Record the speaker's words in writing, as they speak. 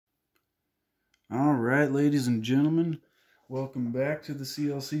All right, ladies and gentlemen, welcome back to the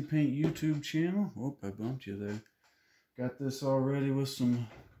CLC Paint YouTube channel. Oh, I bumped you there. Got this all ready with some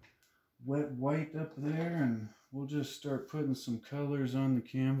wet white up there, and we'll just start putting some colors on the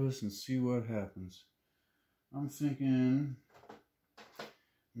canvas and see what happens. I'm thinking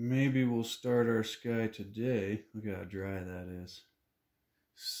maybe we'll start our sky today. Look how dry that is.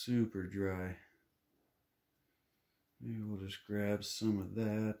 Super dry. Maybe we'll just grab some of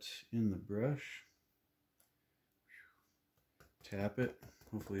that in the brush. Tap it.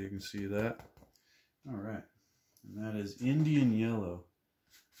 Hopefully you can see that. Alright. And that is Indian yellow.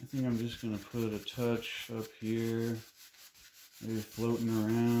 I think I'm just going to put a touch up here. Maybe floating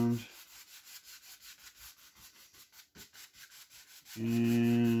around.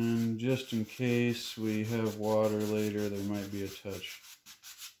 And just in case we have water later, there might be a touch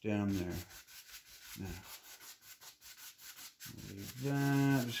down there. Now, leave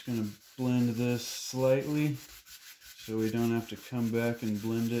that. Just going to blend this slightly so we don't have to come back and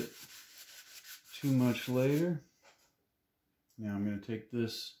blend it too much later. Now I'm going to take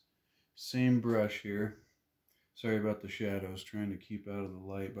this same brush here. Sorry about the shadows, trying to keep out of the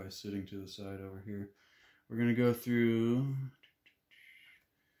light by sitting to the side over here. We're going to go through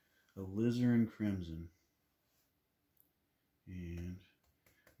alizarin crimson. And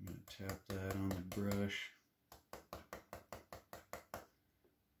I'm going to tap that on the brush.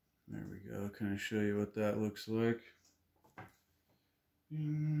 There we go. Kind of show you what that looks like.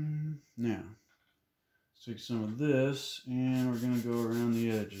 And now, let's take some of this and we're going to go around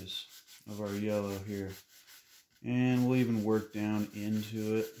the edges of our yellow here. And we'll even work down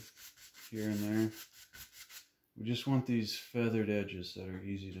into it here and there. We just want these feathered edges that are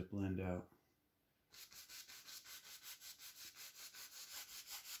easy to blend out.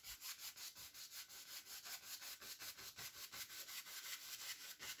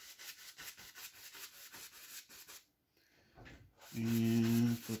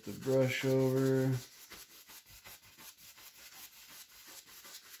 And put the brush over.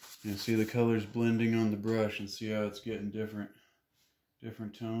 You see the colors blending on the brush and see how it's getting different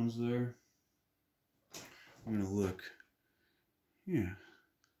tones there. I'm gonna look. Yeah,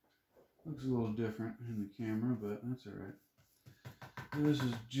 looks a little different in the camera, but that's all right. This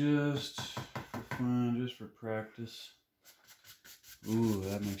is just for fun, just for practice. Ooh,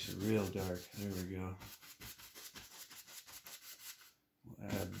 that makes it real dark. There we go. We'll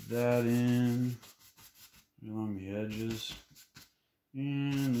add that in along the edges.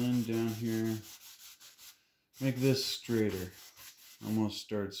 And then down here, make this straighter. Almost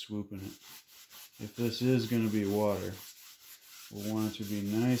start swooping it. If this is going to be water, we'll want it to be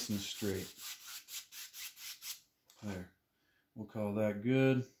nice and straight. There. We'll call that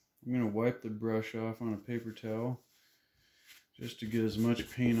good. I'm going to wipe the brush off on a paper towel just to get as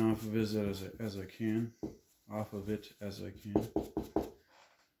much paint off of it as I can.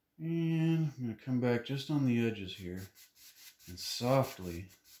 And I'm going to come back just on the edges here and softly,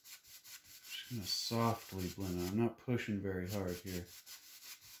 just going to softly blend it. I'm not pushing very hard here.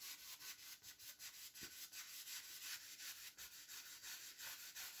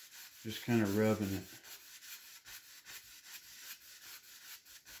 Just kind of rubbing it.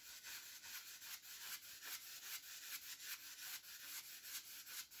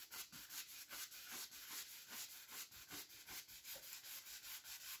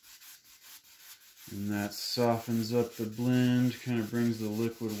 And that softens up the blend, kind of brings the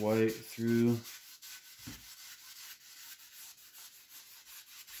liquid white through.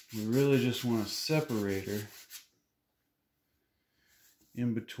 We really just want a separator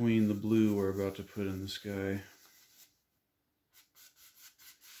in between the blue we're about to put in the sky.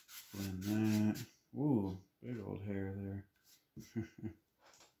 Blend that. Ooh, big old hair there.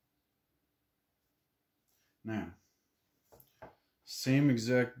 Now, same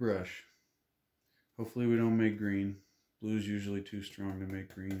exact brush. Hopefully we don't make green. Blue's usually too strong to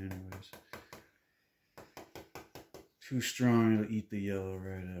make green anyways. Too strong, it'll eat the yellow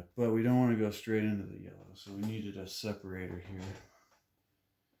right up. But we don't want to go straight into the yellow, so we needed a separator here.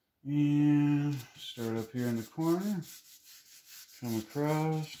 And start up here in the corner, come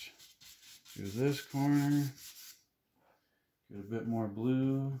across, do this corner, get a bit more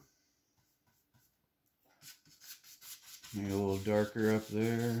blue, make it a little darker up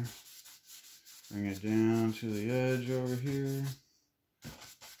there, bring it down to the edge over here.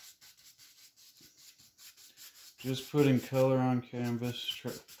 Just putting color on canvas,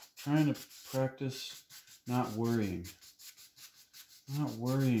 trying to practice not worrying. Not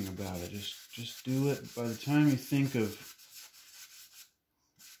worrying about it, just do it. By the time you think of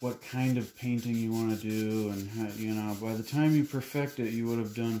what kind of painting you want to do, and how, you know, by the time you perfect it, you would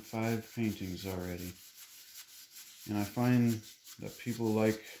have done 5 paintings already. And I find that people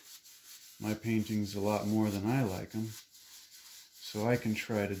like my paintings a lot more than I like them. So I can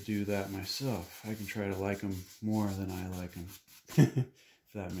try to do that myself. I can try to like them more than I like them.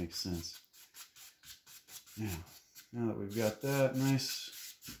 If that makes sense. Now that we've got that nice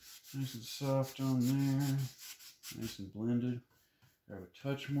and soft on there, nice and blended, grab a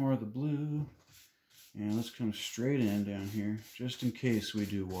touch more of the blue, and let's come straight in down here, just in case we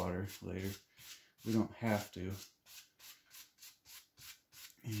do water later. We don't have to.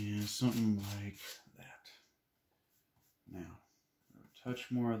 And something like that. Now, a touch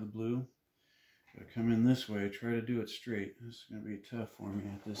more of the blue. Gotta come in this way, try to do it straight. This is gonna be tough for me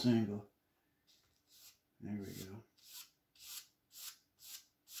at this angle. There we go.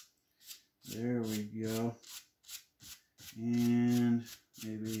 There we go. And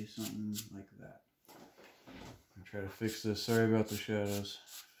maybe something like that. I'll try to fix this. Sorry about the shadows,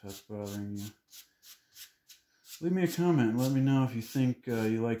 if that's bothering you. Leave me a comment and let me know if you think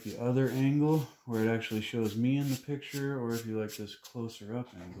you like the other angle, where it actually shows me in the picture, or if you like this closer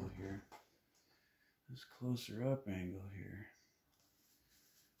up angle here. This closer up angle here.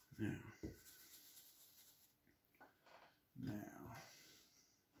 Now.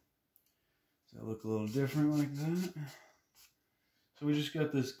 Does that look a little different like that? So we just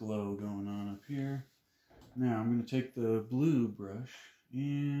got this glow going on up here. Now I'm going to take the blue brush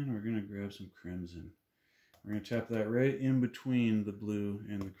and we're going to grab some crimson. We're going to tap that right in between the blue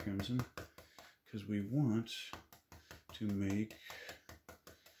and the crimson because we want to make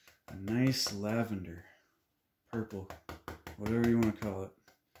a nice lavender, purple, whatever you want to call it.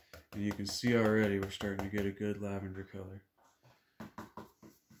 And you can see already we're starting to get a good lavender color.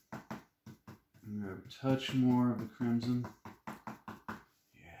 I'm going to touch more of the crimson.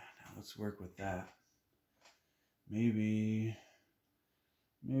 Yeah, now let's work with that. Maybe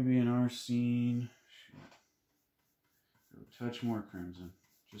in our scene, a touch more crimson,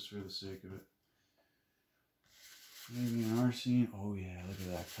 just for the sake of it. Maybe in our scene, oh yeah, look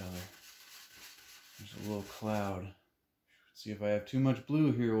at that color. There's a little cloud. See, if I have too much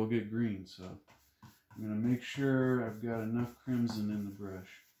blue here, we'll get green. So I'm going to make sure I've got enough crimson in the brush.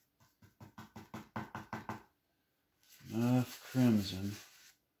 Enough crimson.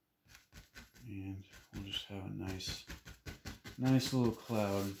 And we'll just have a nice little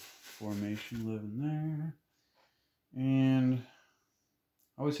cloud formation living there. And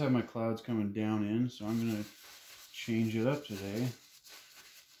I always have my clouds coming down in, so I'm going to change it up today.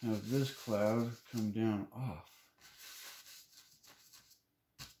 Have this cloud come down off.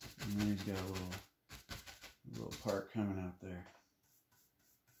 And then he's got a little part coming out there.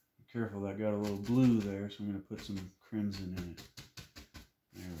 Be careful, that got a little blue there, so I'm going to put some crimson in it.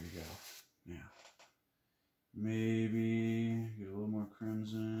 There we go. Now, maybe get a little more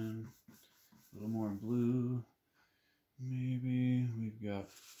crimson, a little more blue. Maybe we've got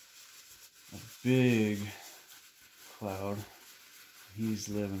a big cloud. He's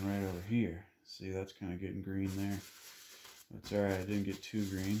living right over here. See, that's kind of getting green there. That's alright, I didn't get too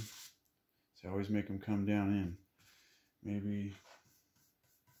green. So I always make them come down in. Maybe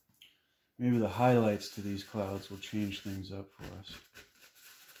the highlights to these clouds will change things up for us.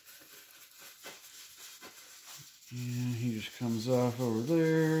 And he just comes off over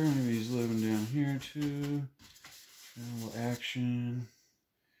there. Maybe he's living down here too. A little action.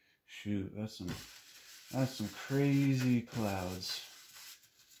 Shoot, that's some crazy clouds.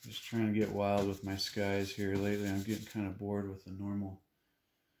 Just trying to get wild with my skies here lately. I'm getting kind of bored with the normal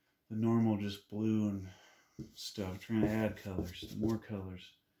just blue and stuff. Trying to add colors. The more colors,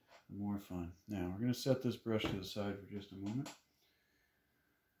 the more fun. Now we're going to set this brush to the side for just a moment.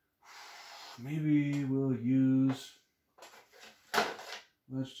 Maybe we'll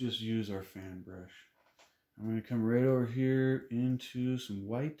let's just use our fan brush. I'm going to come right over here into some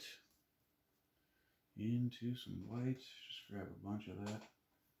white. Just grab a bunch of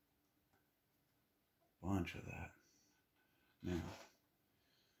that. Now,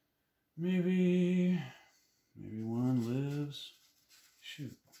 maybe one lives.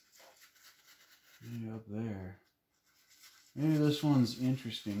 Shoot. Maybe up there. Maybe this one's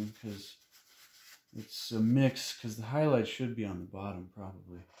interesting because it's a mix, because the highlight should be on the bottom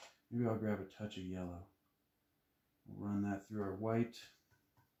probably. Maybe I'll grab a touch of yellow. We'll run that through our white.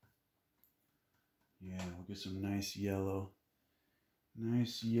 Yeah, we'll get some nice yellow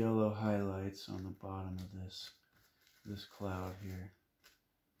highlights on the bottom of this cloud here.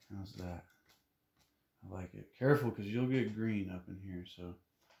 How's that? I like it. Careful, because you'll get green up in here, so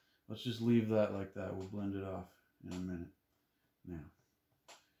let's just leave that like that. We'll blend it off in a minute. Now,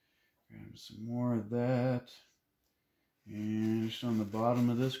 Grab some more of that. And just on the bottom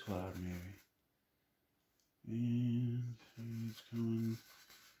of this cloud, maybe. And it's coming.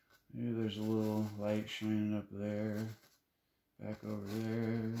 Maybe there's a little light shining up there. Back over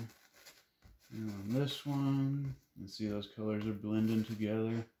there. And on this one. And see those colors are blending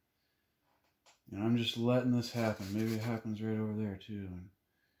together. And I'm just letting this happen. Maybe it happens right over there too. And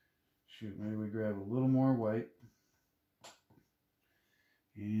shoot, maybe we grab a little more white.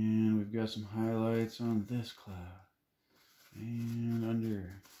 And we've got some highlights on this cloud. And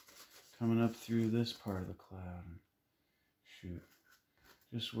under. Coming up through this part of the cloud. Shoot.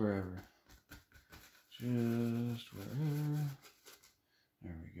 Just wherever. Just wherever.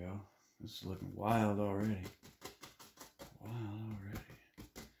 There we go. This is looking wild already. Wild already.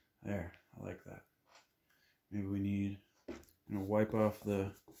 There. I like that. Maybe we need, I'm going to wipe off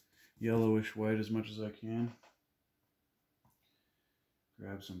the yellowish white as much as I can.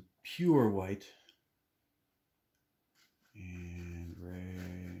 Grab some pure white. And right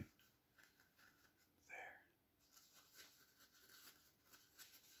there.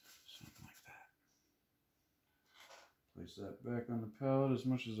 Something like that. Place that back on the palette as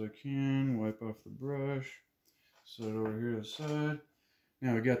much as I can. Wipe off the brush. Set it over here to the side.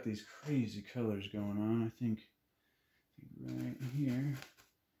 Now we got these crazy colors going on. I think right here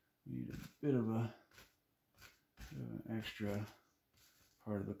we need a bit of an extra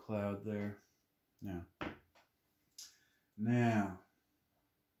part of the cloud there. Now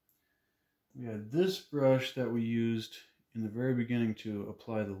we had this brush that we used in the very beginning to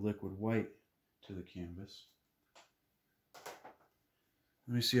apply the liquid white to the canvas.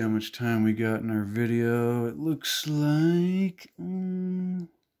 Let me see how much time we got in our video. It looks like... I'm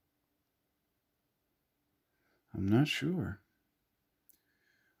not sure.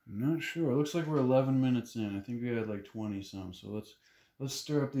 It looks like we're 11 minutes in. I think we had like 20 some. So let's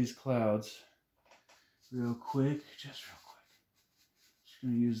stir up these clouds real quick. Just real quick. Just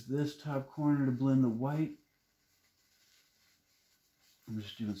going to use this top corner to blend the white. I'm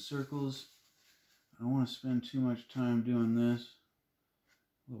just doing circles. I don't want to spend too much time doing this.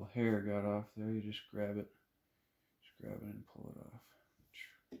 Little hair got off there. You just grab it. Just grab it and pull it off.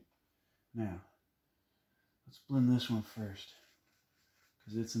 Now, let's blend this one first.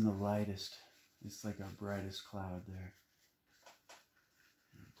 Because it's in the lightest. It's like our brightest cloud there.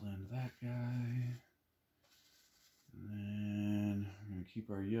 Blend that guy. And then we're going to keep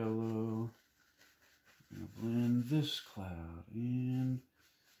our yellow. We're going to blend this cloud. And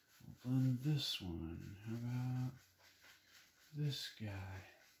we'll blend this one. How about this guy?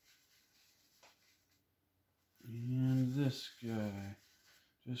 And this guy.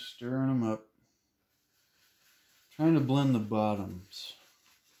 Just stirring them up. Trying to blend the bottoms.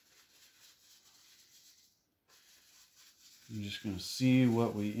 I'm just going to see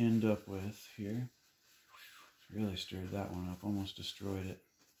what we end up with here. Really stirred that one up. Almost destroyed it.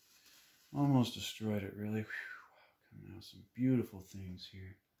 Almost destroyed it, really. Wow, coming out some beautiful things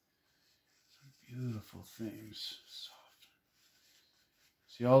here. Some beautiful things. Soft.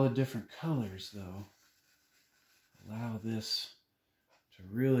 See, all the different colors, though, allow this to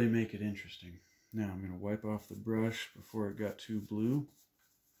really make it interesting. Now I'm going to wipe off the brush before it got too blue.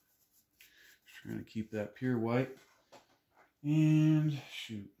 Just trying to keep that pure white. And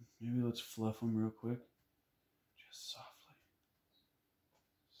shoot, maybe let's fluff them real quick. Just softly.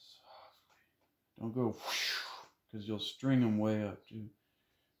 Softly. Don't go whoosh, because you'll string them way up. Do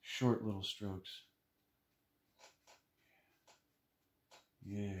short little strokes.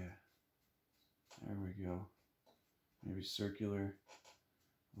 Yeah. There we go. Maybe circular.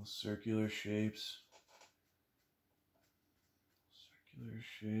 Little circular shapes. Circular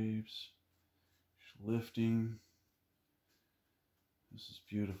shapes. Just lifting. This is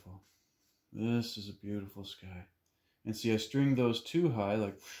beautiful. This is a beautiful sky. And see, I string those too high,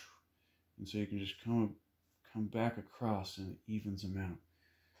 like, and so you can just come back across and it evens them out.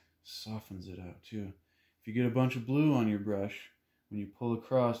 Softens it out too. If you get a bunch of blue on your brush, when you pull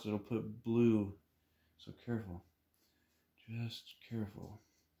across, it'll put blue. So careful. Just careful.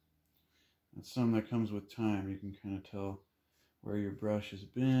 That's something that comes with time. You can kind of tell where your brush has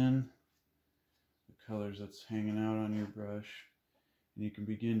been, the colors that's hanging out on your brush, and you can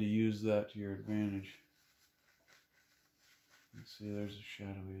begin to use that to your advantage. Let's see, there's a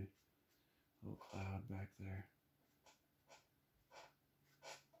shadowy little cloud back there.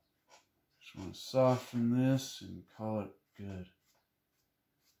 Just want to soften this and call it good.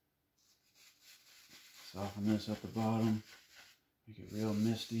 Soften this at the bottom, make it real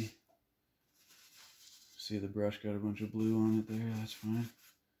misty. See, the brush got a bunch of blue on it there, that's fine.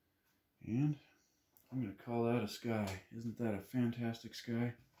 And I'm going to call that a sky. Isn't that a fantastic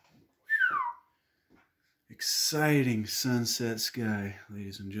sky? exciting sunset sky,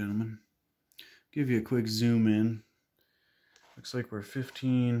 ladies and gentlemen. Give you a quick zoom in. Looks like we're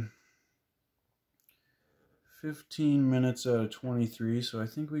 15 minutes out of 23, so I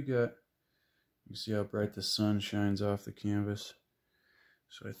think we got, you see how bright the sun shines off the canvas.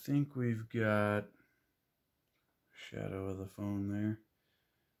 So I think we've got, shadow of the phone there,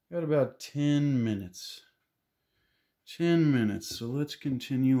 got about 10 minutes. 10 minutes, so let's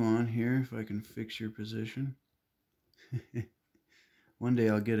continue on here if I can fix your position. One day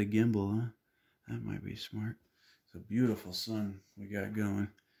I'll get a gimbal, huh? That might be smart. It's a beautiful sun we got going.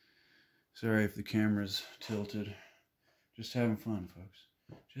 Sorry if the camera's tilted. Just having fun, folks.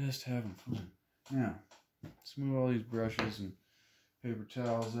 Just having fun. Now, let's move all these brushes and paper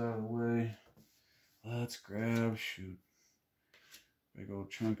towels out of the way. Let's grab, shoot, big old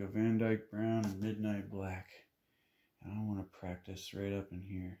chunk of Van Dyke Brown and Midnight Black. And I want to practice right up in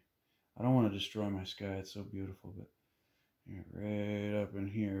here. I don't want to destroy my sky, it's so beautiful, but right up in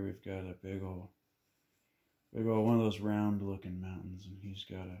here we've got a big old one of those round looking mountains, and he's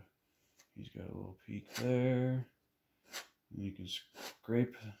got a little peak there. And you can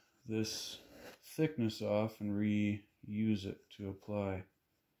scrape this thickness off and reuse it to apply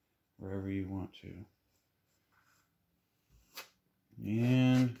wherever you want to.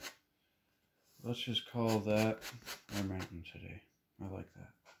 And let's just call that our mountain today. I like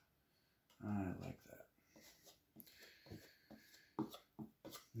that. I like that.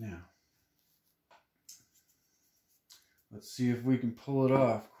 Now, let's see if we can pull it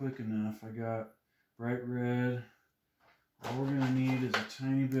off quick enough. I got bright red. All we're going to need is a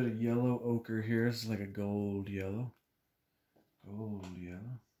tiny bit of yellow ochre here. This is like a gold yellow. Gold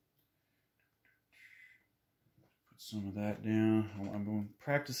yellow. Put some of that down. I'm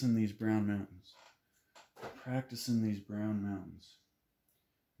practicing these brown mountains. Practicing these brown mountains.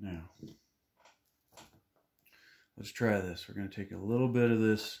 Now, let's try this. We're going to take a little bit of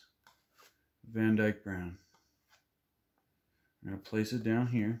this Van Dyke Brown. I'm going to place it down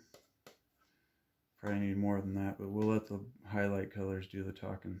here. Probably need more than that, but we'll let the highlight colors do the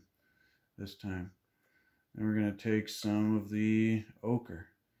talking this time. Then we're going to take some of the ochre.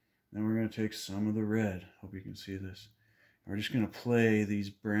 Then we're going to take some of the red. Hope you can see this. And we're just going to play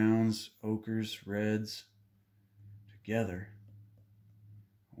these browns, ochres, reds together.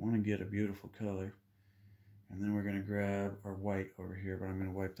 I want to get a beautiful color. And then we're going to grab our white over here, but I'm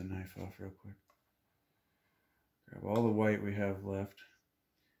going to wipe the knife off real quick. Grab all the white we have left.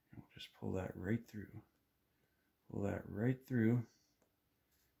 And we'll just pull that right through. Pull that right through.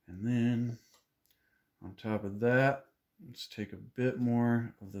 And then, on top of that, let's take a bit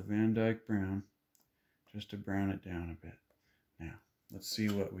more of the Van Dyke Brown, just to brown it down a bit. Now, let's see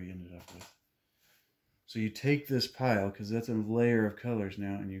what we ended up with. So you take this pile, because that's a layer of colors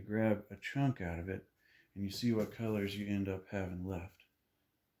now, and you grab a chunk out of it, and you see what colors you end up having left.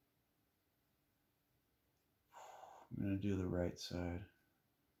 I'm going to do the right side.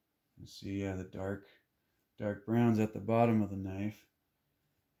 You see, yeah, the dark brown's at the bottom of the knife,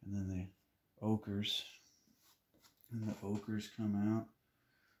 and then the ochres, and the ochres come out.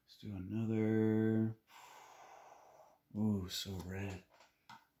 Let's do another. Ooh, so red.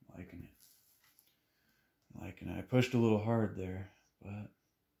 I'm liking it. I'm liking it. I pushed a little hard there, but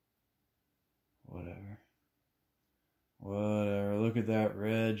whatever. Whatever. Look at that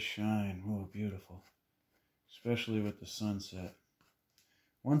red shine. Oh, beautiful. Especially with the sunset.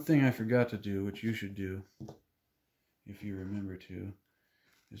 One thing I forgot to do, which you should do, if you remember to,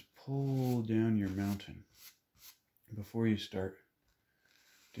 is pull down your mountain before you start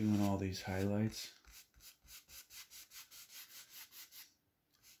doing all these highlights.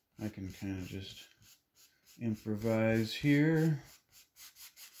 I can kind of just improvise here.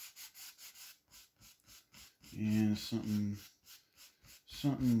 And something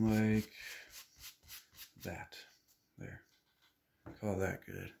like that. There. Call that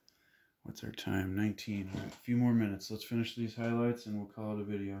good. What's our time? 19. All right, a few more minutes. Let's finish these highlights and we'll call it a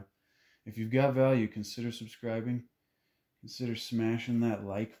video. If you've got value, consider subscribing. Consider smashing that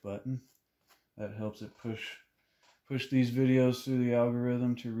like button. That helps it push these videos through the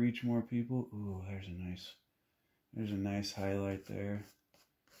algorithm to reach more people. Ooh, there's a nice highlight there.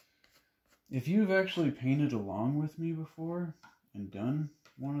 If you've actually painted along with me before and done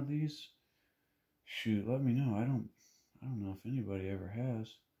one of these, shoot, let me know. I don't know if anybody ever has.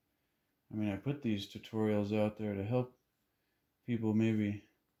 I mean, I put these tutorials out there to help people maybe,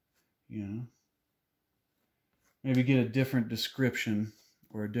 you know, maybe get a different description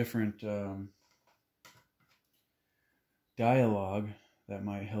or a different dialogue that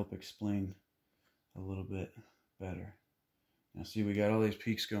might help explain a little bit better. Now see, we got all these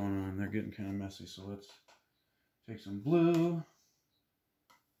peaks going on. They're getting kind of messy, so let's Take some blue.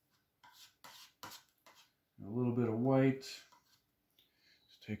 A little bit of white.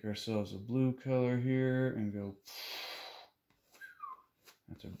 Let's take ourselves a blue color here and go.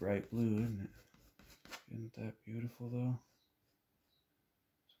 That's a bright blue, isn't it? Isn't that beautiful though?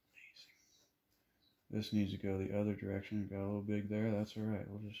 It's amazing. This needs to go the other direction. It got a little big there. That's all right.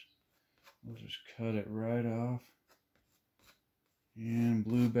 We'll just cut it right off. And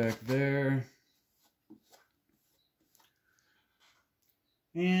blue back there.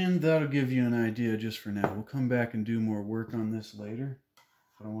 And that'll give you an idea just for now. We'll come back and do more work on this later.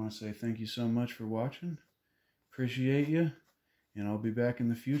 But I want to say thank you so much for watching. Appreciate you. And I'll be back in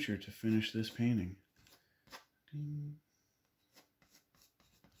the future to finish this painting.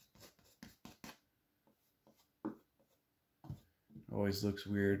 Always looks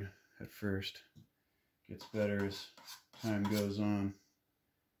weird at first. Gets better as time goes on.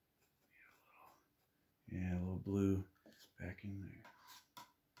 Yeah, a little blue back in there.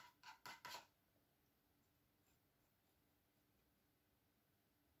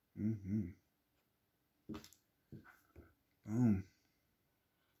 Boom.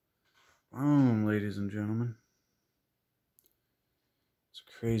 Boom, ladies and gentlemen. It's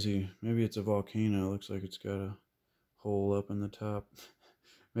crazy. Maybe it's a volcano. It looks like it's got a hole up in the top.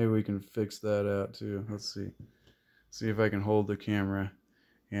 Maybe we can fix that out too. Let's see. See if I can hold the camera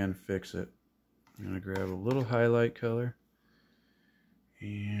and fix it. I'm going to grab a little highlight color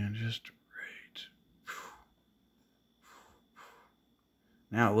and just right.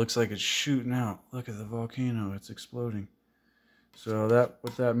 Now it looks like it's shooting out. Look at the volcano. It's exploding. So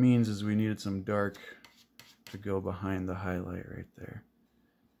what that means is we needed some dark to go behind the highlight right there.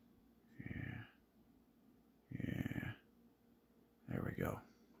 Yeah. There we go.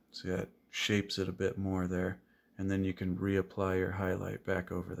 See, that shapes it a bit more there. And then you can reapply your highlight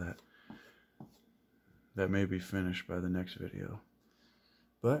back over that. That may be finished by the next video.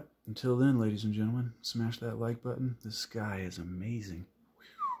 But until then, ladies and gentlemen, smash that like button. The sky is amazing.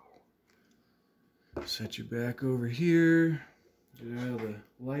 Whew. Set you back over here. Get out of the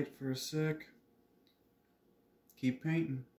light for a sec. Keep painting.